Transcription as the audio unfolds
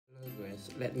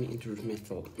first, let me introduce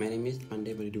myself. My name is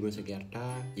Pandey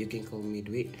Sagarta. You can call me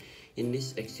Dwi. In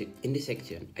this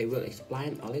section, I will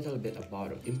explain a little bit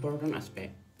about the important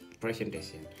aspect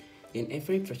presentation. In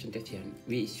every presentation,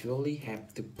 we usually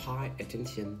have to pay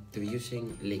attention to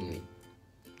using language.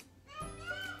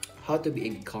 How to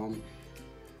become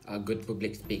a good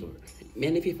public speaker.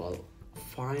 Many people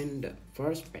find the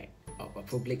prospect of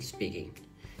public speaking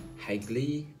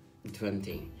highly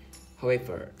daunting.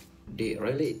 However, the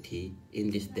reality in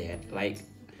this that like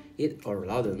it or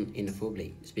louder in the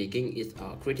public speaking is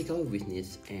a critical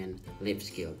business and life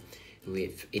skill.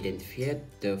 We've identified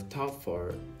the top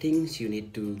 4 things you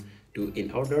need to do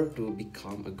in order to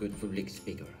become a good public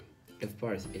speaker. The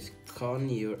first is con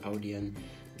your audience.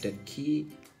 The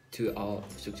key to all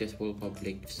successful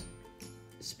public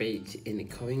speech in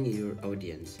calling your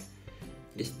audience.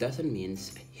 This doesn't mean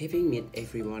having met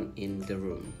everyone in the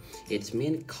room. It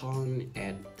means con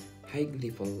at high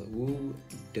level who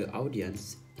the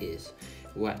audience is,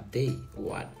 what they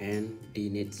want, and they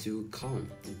need to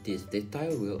con. This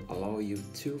detail will allow you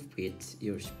to fit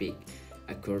your speak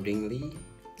accordingly.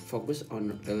 Focus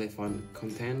on relevant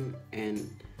content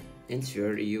and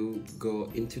ensure you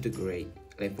go into the great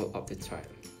level of the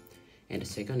trial. And the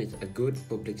second is a good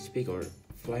public speaker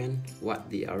plan what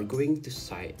they are going to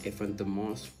say. Even the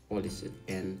most polished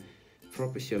and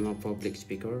professional public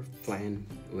speaker plan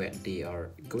what they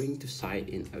are going to say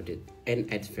in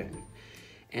advance,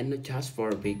 and not just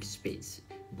for big speech,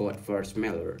 but for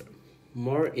smaller,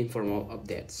 more informal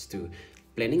updates too.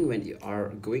 Planning when you are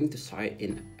going to say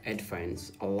in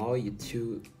advance allow you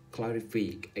to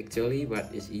clarify actually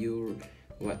what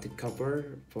to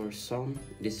cover. For some,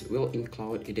 this will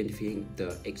include identifying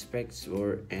the expected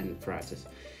word and phrases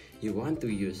you want to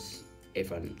use,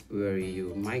 even where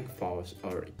you might pause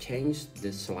or change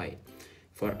the slide.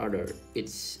 For others,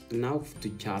 it's enough to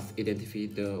just identify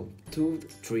the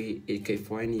 2-3 key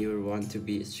points you want to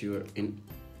be sure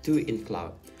to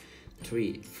include.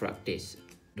 3. Practice.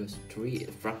 Those 3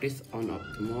 practice one of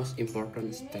the most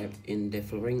important steps in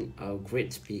developing a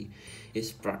great speech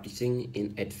is practicing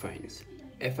in advance.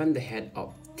 Even the head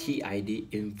of TID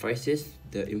emphasizes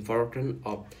the importance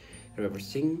of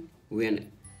rehearsing when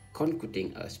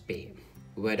conducting a speech,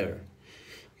 whether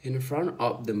in front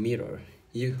of the mirror,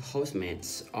 your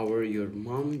housemates, or your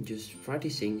mom. Just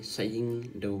practicing saying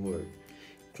the word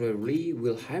clearly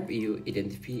will help you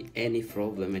identify any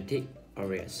problematic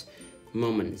areas,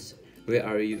 moments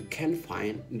where you can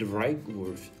find the right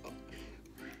words,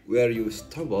 where you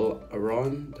stumble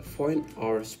around the point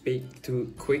or speak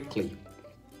too quickly.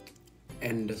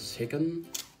 And the second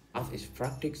is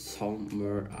practice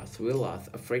somewhere as well as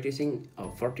practicing a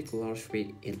particular speech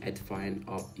in advance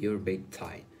of your big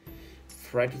time.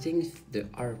 Practicing the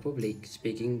art public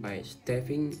speaking by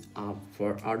stepping up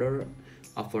for other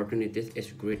opportunities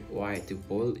is a great way to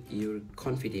build your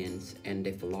confidence and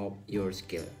develop your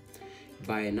skill.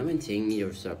 By nominating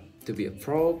yourself to be a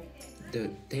pro,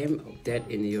 the theme of that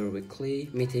in your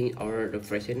weekly meeting or the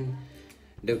present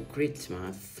the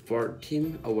Christmas sport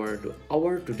team award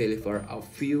to deliver a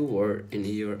few words in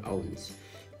your own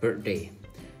birthday.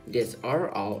 These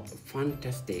are all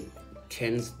fantastic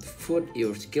chance to put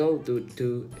your skill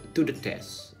to the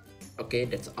test. Okay,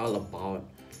 that's all about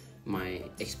my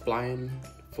explain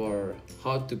for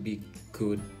how to be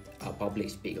good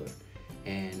public speaker.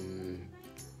 And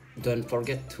don't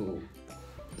forget to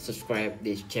subscribe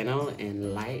this channel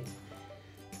and like.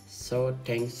 So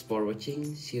thanks for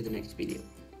watching. See you in the next video.